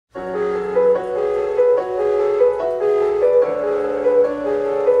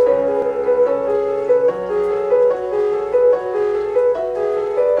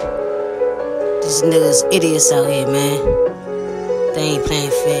These niggas idiots out here, man. They ain't playing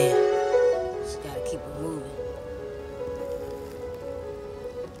fair. Just gotta keep it moving.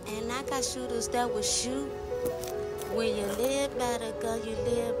 And I got shooters that will shoot. When you live by the gun, you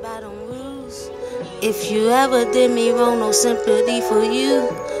live by them rules. If you ever did me wrong, no sympathy for you.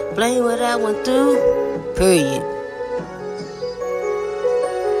 Blame what I went through. Period.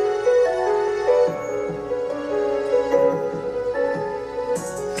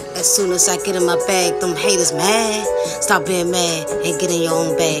 As soon as I get in my bag, them haters mad. Stop being mad and get in your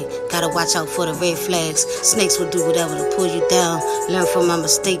own bag. Gotta watch out for the red flags. Snakes will do whatever to pull you down. Learn from my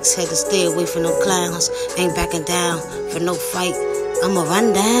mistakes, had to stay away from no clowns. Ain't backing down for no fight. I'ma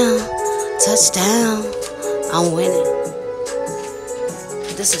run down, touchdown, I'm winning.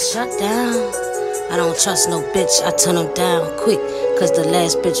 This is shutdown. I don't trust no bitch, I turn them down quick. Cause the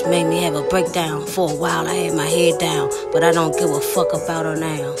last bitch made me have a breakdown. For a while I had my head down, but I don't give a fuck about her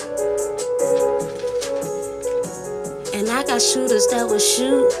now. And I got shooters that will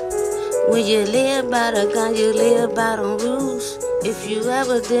shoot. When you live by the gun, you live by them rules. If you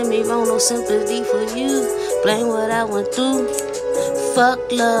ever did me wrong, no sympathy for you. Blame what I went through. Fuck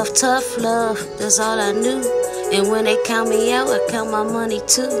love, tough love, that's all I knew. And when they count me out, I count my money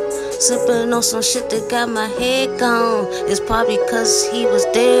too. Sipping on some shit that got my head gone. It's probably cause he was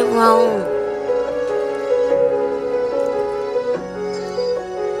dead wrong.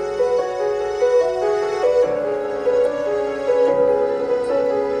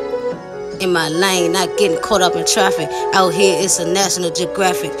 In my lane, not getting caught up in traffic. Out here, it's a National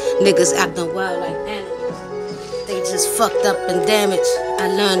Geographic. Niggas acting wild like animals. They just fucked up and damaged. I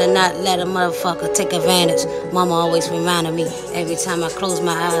learned to not let a motherfucker take advantage. Mama always reminded me. Every time I close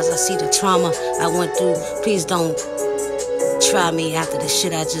my eyes, I see the trauma I went through. Please don't try me after the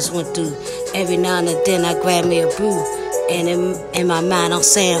shit I just went through. Every now and then I grab me a brew. And in my mind, I'm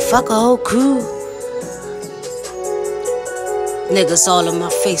saying, fuck a whole crew. Niggas all in my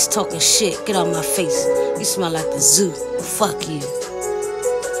face talking shit. Get out my face. You smell like the zoo. Fuck you.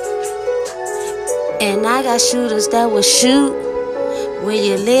 And I got shooters that will shoot. When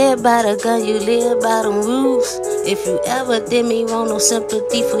you live by the gun, you live by them rules. If you ever did me wrong, no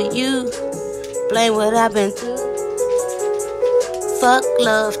sympathy for you. Blame what I've been through. Fuck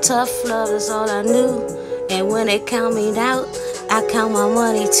love, tough love is all I knew. And when they count me out, I count my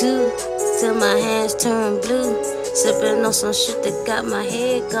money too. Till my hands turn blue. Sipping on some shit that got my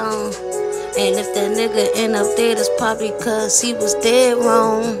head gone. And if that nigga end up dead, it's probably cause he was dead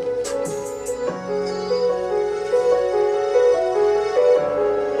wrong.